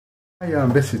Hi,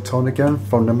 this is Tony again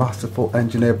from the Masterful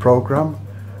Engineer Programme,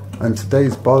 and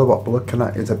today's boiler what we're looking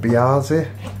at is a Biasi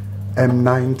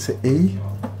M90E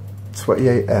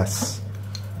 28S.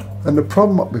 And the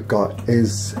problem what we've got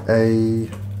is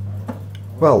it's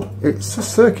a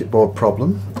circuit board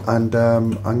problem, and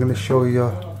I'm going to show you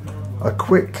a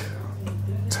quick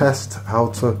test how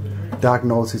to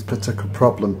diagnose this particular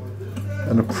problem.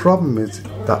 And the problem is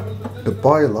that the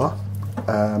boiler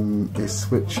is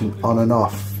switching on and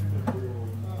off.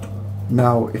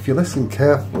 Now, if you listen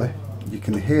carefully, you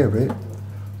can hear it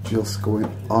just going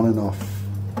on and off.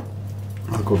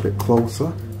 I'll go a bit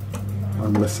closer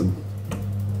and listen.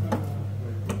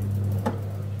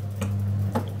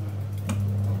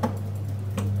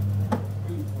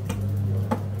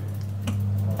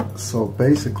 So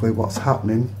basically what's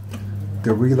happening,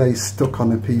 the relay's stuck on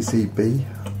the PCB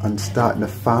and starting a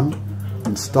fan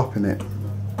and stopping it,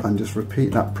 and just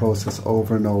repeating that process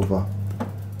over and over.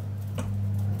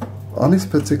 On this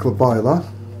particular boiler,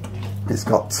 it's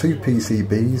got two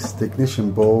PCBs, the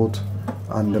ignition board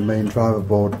and the main driver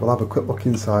board. We'll have a quick look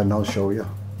inside and I'll show you.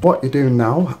 What you're doing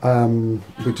now,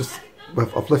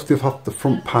 I've lifted off the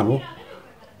front panel.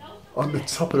 On the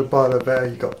top of the boiler there,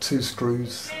 you've got two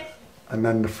screws, and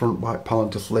then the front white panel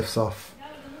just lifts off.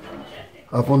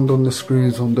 I've undone the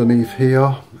screws underneath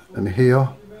here and here,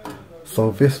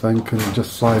 so this then can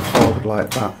just slide forward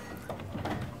like that.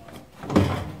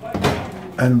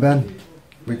 And then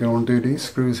we're going to undo these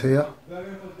screws here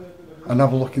and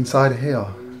have a look inside here.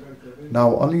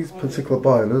 Now, on these particular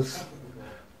boilers,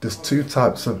 there's two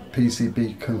types of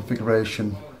PCB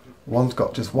configuration. One's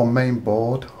got just one main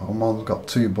board and one's got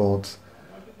two boards.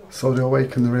 So the only way you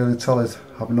can really tell is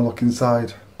having a look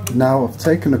inside. Now I've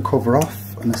taken the cover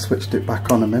off and I switched it back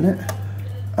on a minute,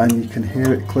 and you can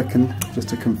hear it clicking. Just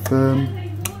to confirm,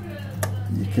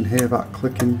 you can hear that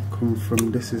clicking coming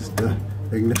from, this is the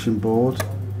ignition board,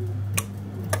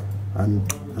 and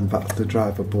that's the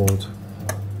driver board.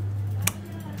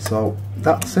 So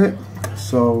that's it.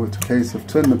 So it's a case of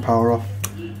turning the power off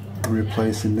and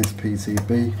replacing this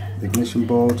PCB, the ignition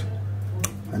board,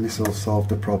 and this will solve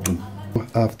the problem.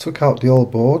 I've took out the old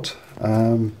board.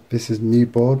 This is the new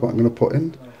board what I'm going to put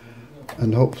in,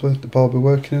 and hopefully the board will be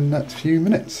working in the next few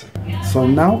minutes. So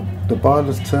now the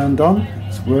boiler's turned on,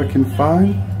 it's working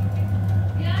fine.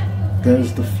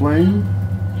 There's the flame,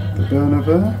 the burner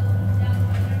there,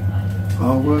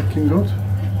 all working good.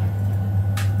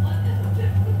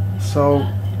 So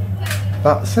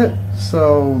that's it.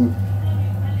 So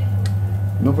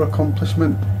another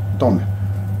accomplishment done.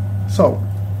 So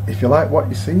if you like what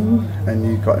you've seen and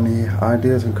you've got any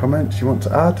ideas and comments you want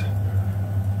to add,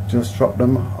 just drop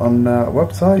them on our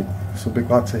website. So be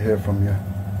glad to hear from you.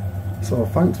 So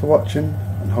thanks for watching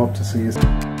and hope to see you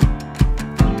soon.